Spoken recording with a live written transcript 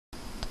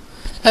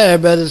Hey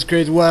everybody, it's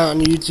CrazyWyatt on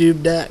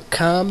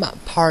YouTube.com,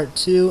 part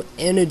 2,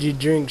 energy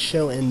drink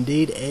show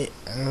indeed,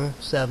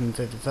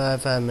 7:55,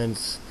 5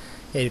 minutes,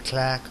 8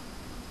 o'clock,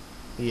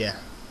 yeah.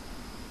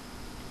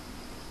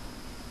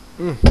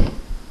 Good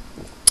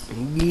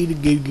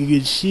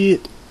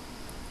shit.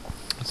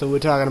 So we're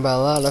talking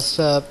about a lot of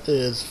stuff.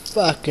 It's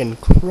fucking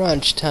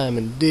crunch time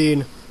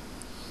indeed.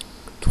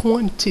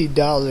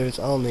 $20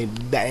 only,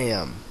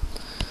 damn.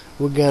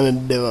 We're gonna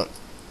do it.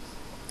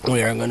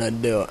 We are gonna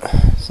do it,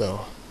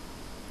 so.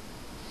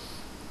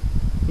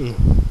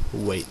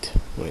 Wait.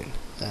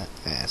 I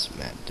asked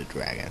Matt the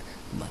Dragon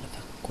a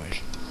motherfucking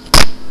question.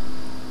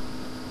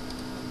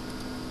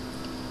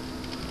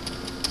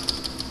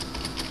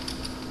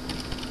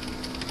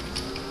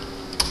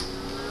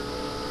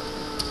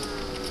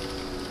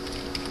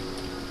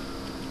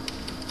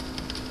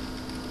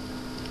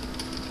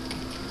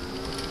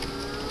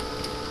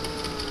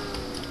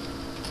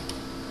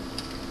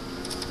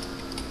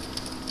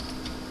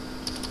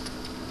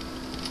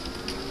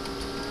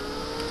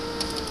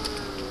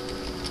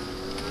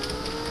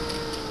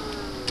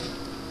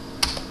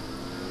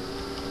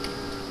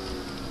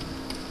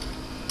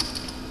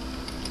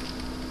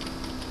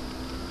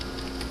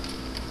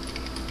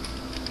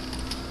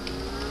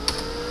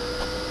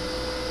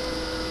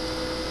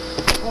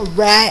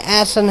 Alright,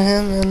 asking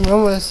him, and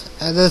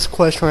this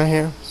question right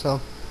here,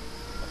 so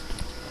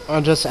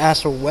I'll just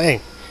ask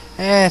away.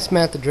 I asked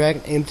Matt the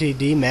Dragon,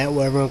 MTD, Matt,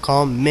 whatever you want to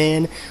call him,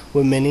 man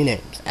with many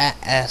names. I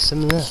asked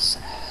him this.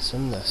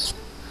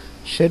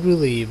 Should we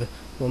leave?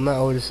 Will my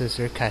older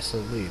sister, Kaisa,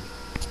 leave?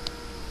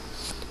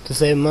 To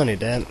save money,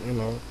 Dad,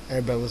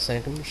 everybody was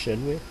thinking,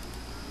 should we?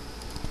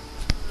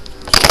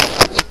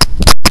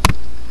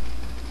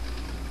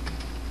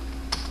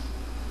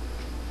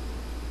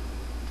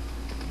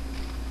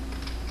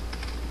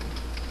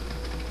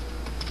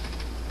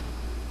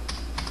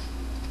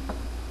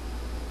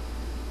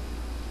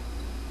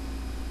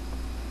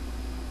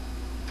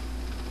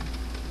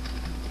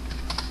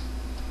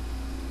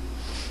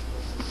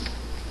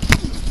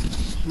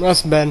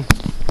 Must been.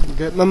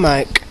 Get my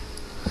mic.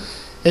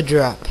 It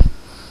dropped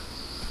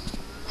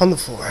on the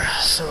floor.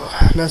 So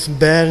that's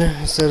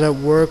bad. Instead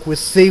of work, we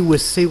see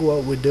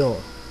what we're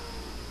doing.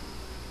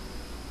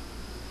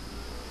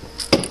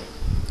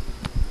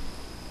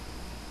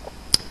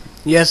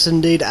 Yes,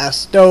 indeed, I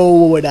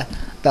stole the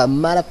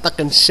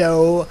motherfucking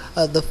show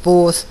of the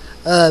 4th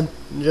of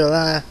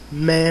July.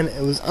 Man,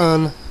 it was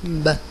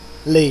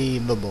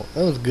unbelievable.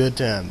 It was good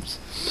times.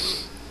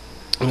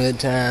 Good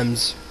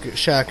times,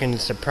 shocking,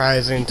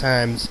 surprising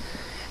times,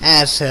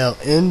 as hell,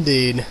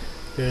 indeed,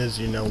 because,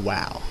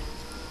 wow.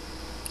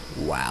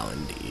 Wow,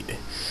 indeed.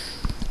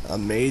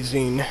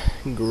 Amazing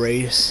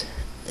grace,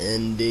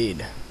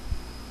 indeed.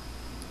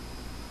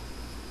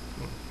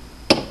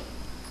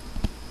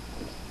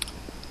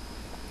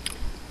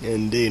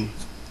 Indeed.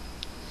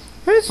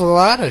 There's a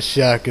lot of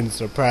shocking,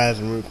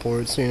 surprising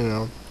reports,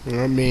 you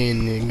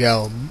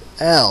go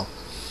L-I-V-E.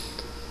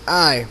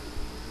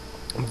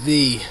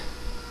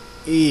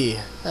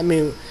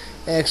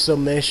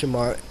 Exclamation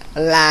mark.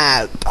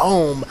 Live.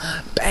 Boom.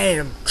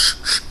 Bam.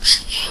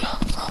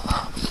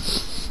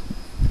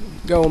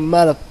 Go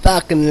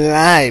motherfucking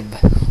live.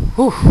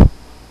 Whew.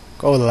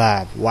 Go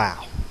live.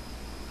 Wow.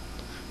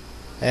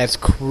 That's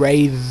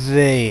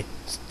crazy.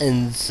 It's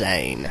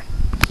insane.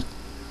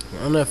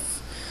 I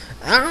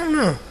don't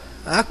know.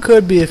 I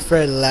could be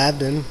afraid of live,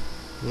 then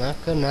I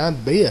could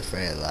not be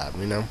afraid of live,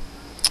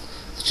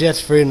 It's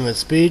just freedom of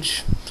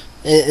speech.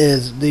 It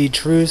is the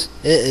truth.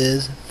 It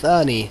is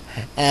funny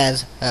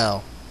as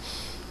hell.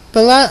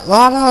 But a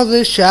lot of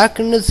this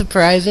shocking and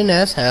surprising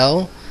as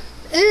hell.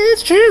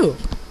 It's true.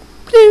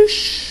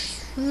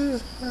 Bloosh.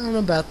 I don't know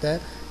about that.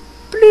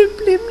 Bloop,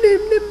 bloop,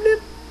 bloop,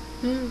 bloop,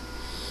 bloop.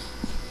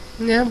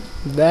 Yeah,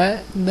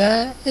 that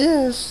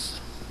is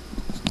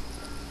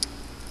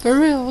for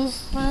real.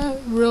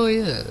 That really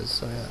is.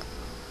 So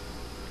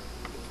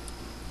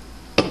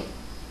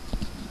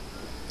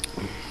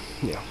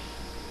yeah.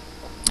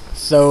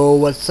 So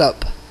what's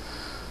up?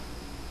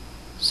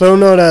 So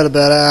no doubt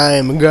about it, I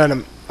am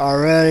gonna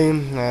already.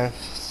 I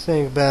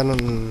think about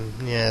it, and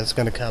yeah, it's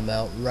gonna come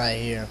out right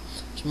here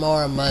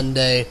tomorrow,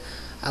 Monday.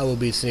 I will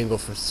be single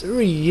for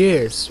 3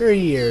 years. 3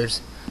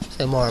 years.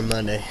 Tomorrow,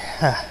 Monday.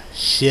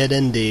 Shit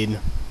indeed.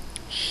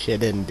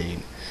 Shit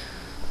indeed.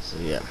 So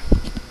yeah,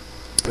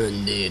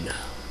 indeed.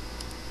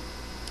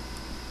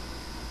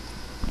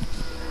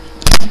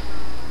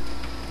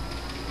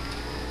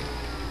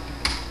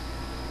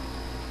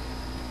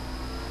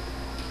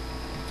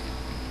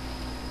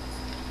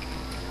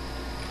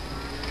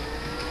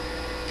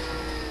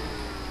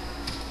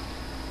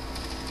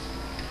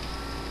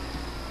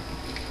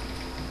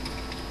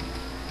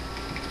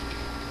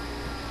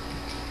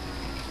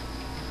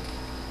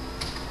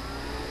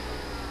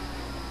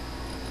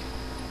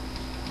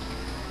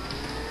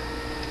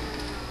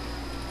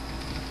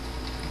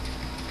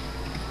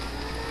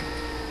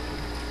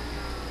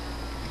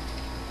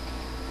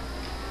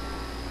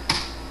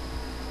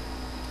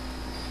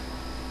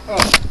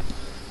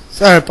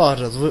 Sorry,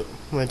 apologize.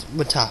 We're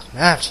talking.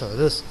 Actually,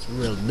 this is a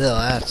real deal.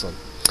 Actually.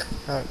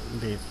 That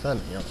would be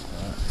funny, you know.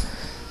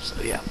 So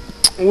yeah,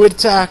 we're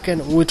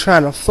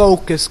trying to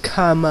focus,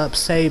 come up,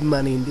 save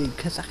money, indeed,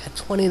 because I got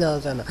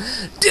 $20 on a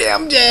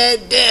damn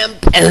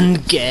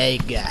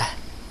pancake.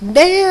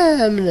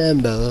 Damn them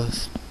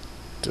both.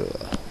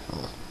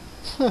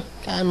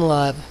 Kinda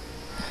love.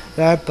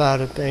 That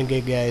part of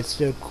pancake guy is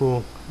still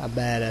cool. A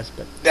badass,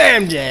 but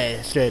damn Jay,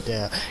 straight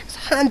down. It's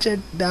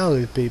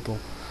 $100, people.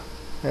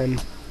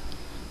 And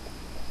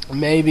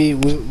maybe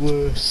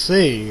we'll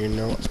see, you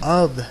know,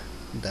 of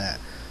that.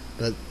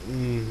 But,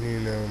 you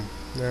know,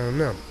 I don't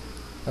know.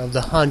 Of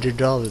the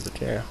 $100 that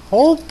there,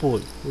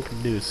 hopefully we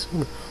can do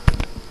sooner.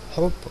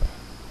 Hopefully,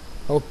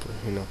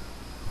 you know.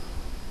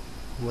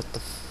 What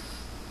the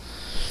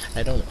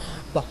I don't know.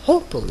 But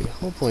hopefully, you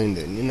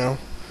know.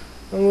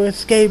 I'm going to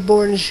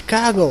skateboard in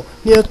Chicago.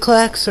 Neil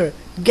Claxer,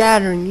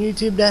 Gathering,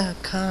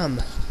 YouTube.com.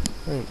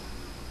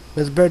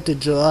 His birthday,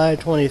 July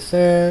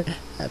 23rd.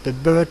 Happy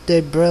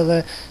birthday,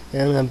 brother.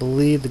 And I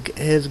believe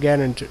his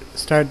gathering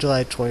start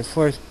July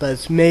 24th. But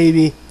it's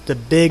maybe the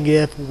big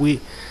if.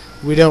 We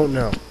don't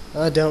know.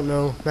 I don't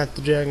know. Not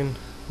the Dragon.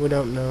 We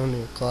don't know.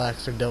 Neil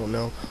Claxer don't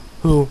know.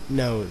 Who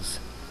knows?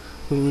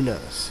 Who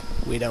knows?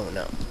 We don't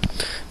know.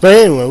 But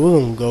anyway, we're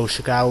gonna go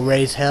Chicago,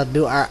 raise hell,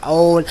 do our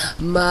own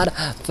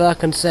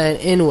motherfucking thing.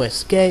 Anyway,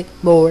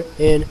 skateboard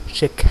in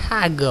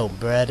Chicago,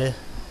 brother.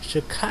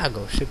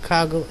 Chicago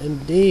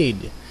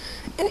indeed.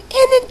 And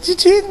it's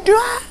to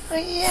drive.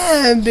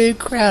 Yeah, it'd be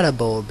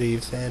incredible. It'd be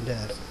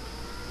fantastic.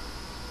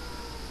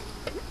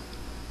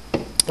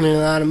 I mean, a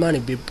lot of money.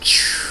 Be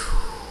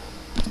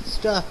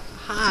stuff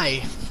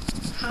high.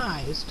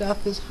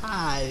 Stuff is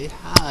high.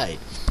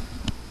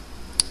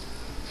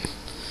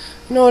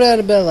 You know that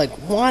about like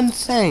one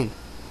thing.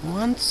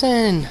 It's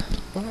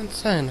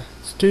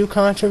too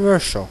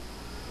controversial.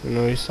 You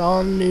know, you saw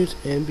on the news,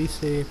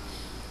 NBC,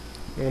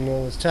 and I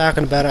was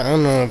talking about it. I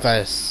don't know if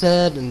I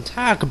said and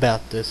talk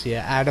about this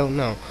yet. I don't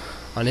know.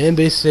 On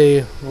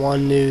NBC,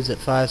 One News at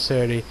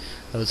 5:30,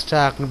 I was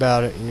talking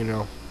about it. You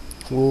know,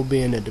 we'll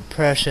be in a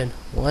depression.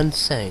 One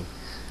thing,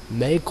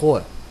 make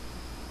oil.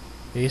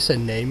 He said,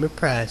 name your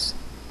price.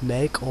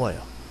 Make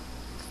oil.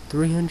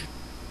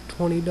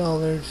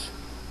 $320.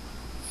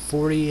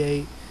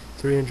 48,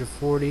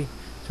 340,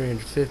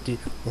 350,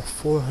 or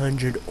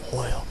 400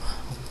 oil.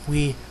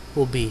 We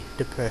will be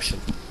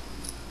depression.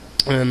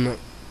 And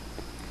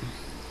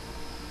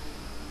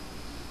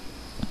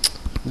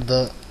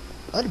the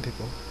other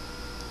people,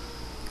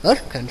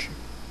 other country,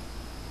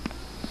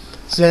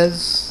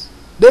 says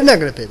they're not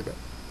going to pay the price.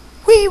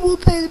 We will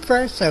pay the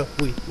price, so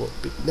we will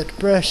be the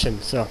depression.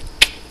 So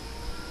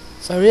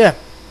yeah,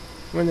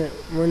 we're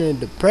in a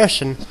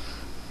depression.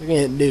 You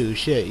can't do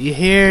shit. You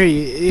hear?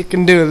 You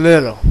can do a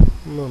little.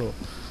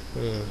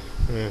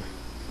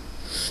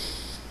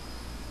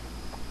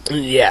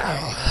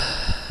 Yeah.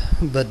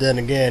 But then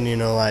again, you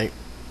know, like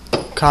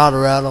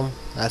Colorado,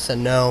 I said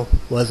no,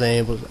 wasn't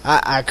able to.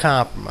 I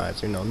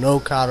compromised, you know, no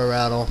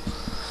Colorado.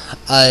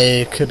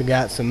 I could have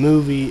got some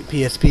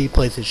PSP,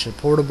 PlayStation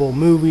Portable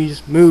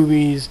movies,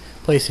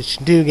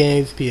 PlayStation 2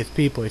 games,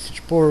 PSP,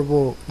 PlayStation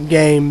Portable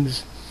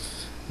games,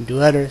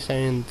 do other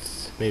things.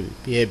 Maybe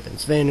be a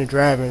Pennsylvania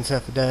driver and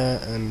stuff like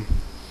that, and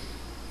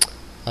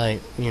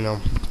like you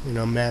know,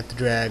 Matt the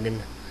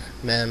Dragon,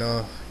 man, you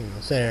know,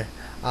 there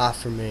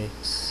offer me,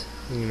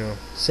 you know,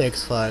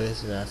 6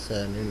 Flags, and I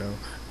said, you know,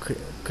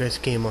 Chris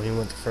Kimo, he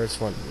went the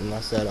first one, and I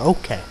said,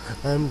 okay,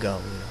 let him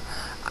go,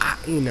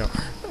 you know,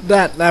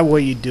 that what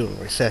you do in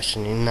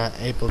recession, you're not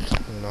able to,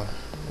 you know.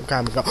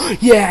 Go,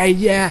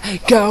 yeah,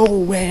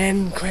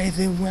 going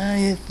crazy, why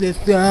is this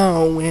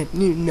going?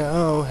 You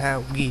know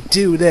how we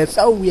do this.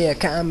 Oh yeah,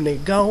 comedy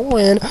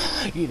going.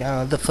 You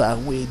know the fuck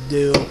we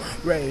do.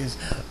 Raise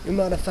your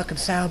motherfucking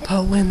sound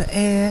pole in the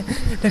air.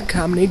 The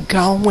comedy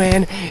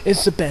going.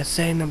 It's the best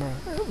thing, number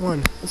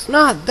one. It's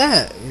not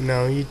that, you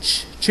know. You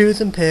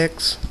choosing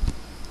picks.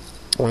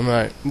 When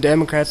my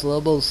Democrats,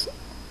 liberals,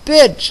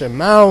 bitch and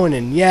moan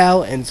and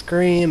yell and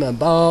scream and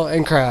bawl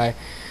and cry.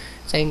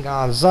 St.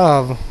 God's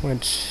love,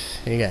 which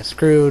he got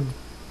screwed,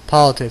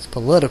 politics,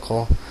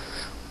 political,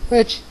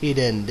 which he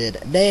did a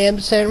damn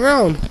cent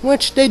wrong,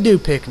 which they do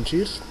pick and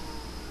choose.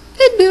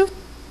 They do.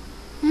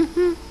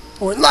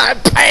 Or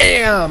like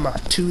bam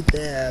to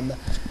them.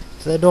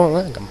 If they don't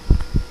like them.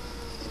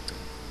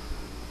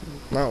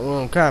 Not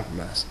willing to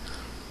compromise.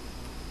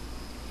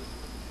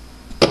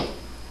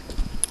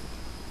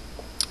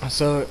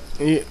 So,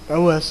 I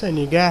was saying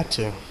you got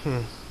to.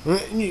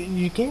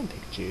 You can't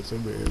pick and choose,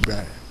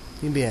 right?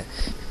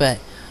 But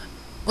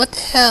what the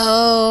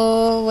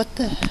hell? What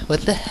the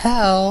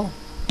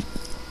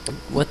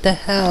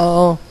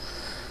hell?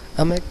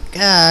 Oh my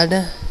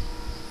God!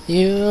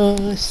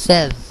 You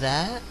said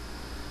that,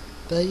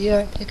 but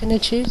you're picking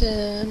and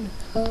choosing.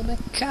 Oh my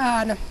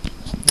God!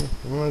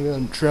 I'm gonna get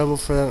in trouble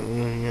for that.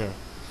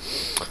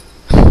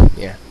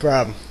 Yeah,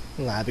 problem.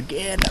 Live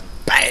again.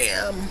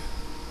 Bam.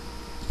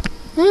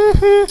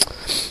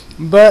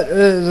 But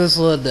it's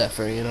a little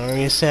different, you know.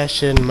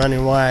 Recession,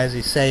 money-wise,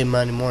 you save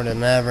money more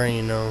than ever,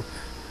 you know.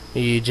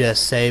 You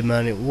just save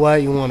money.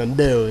 What you want to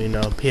do, you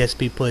know,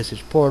 PSP,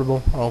 PlayStation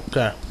Portable.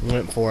 Okay,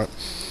 went for it.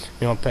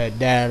 You know, pay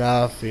dad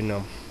off. You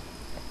know,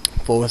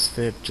 4th,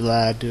 5th,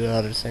 July, do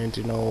other things.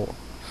 You know,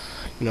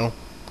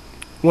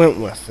 went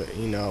with it.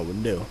 You know, I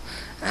would do.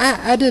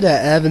 I did a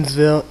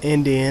Evansville,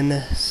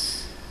 Indiana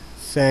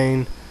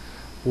thing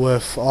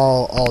with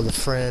all the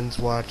friends.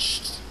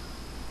 Watched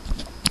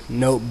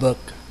Notebook.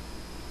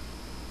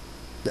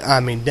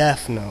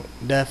 Death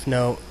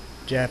Note,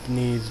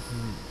 Japanese.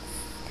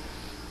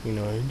 You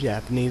know,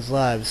 Japanese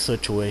live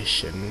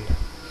situation.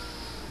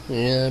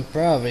 Yeah,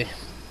 probably.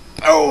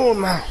 Oh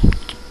my!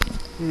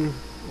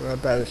 I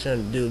probably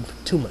shouldn't do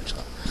too much.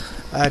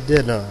 I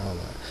did know all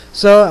that.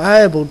 So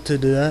I able to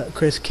do that.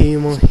 Chris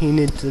Kimmel, he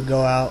needs to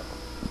go out,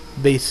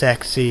 be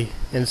sexy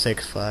in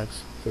Six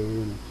Flags.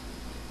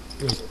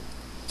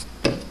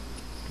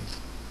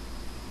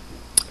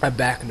 I'm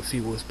back in the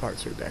few. What's part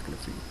 3? Back in the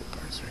few.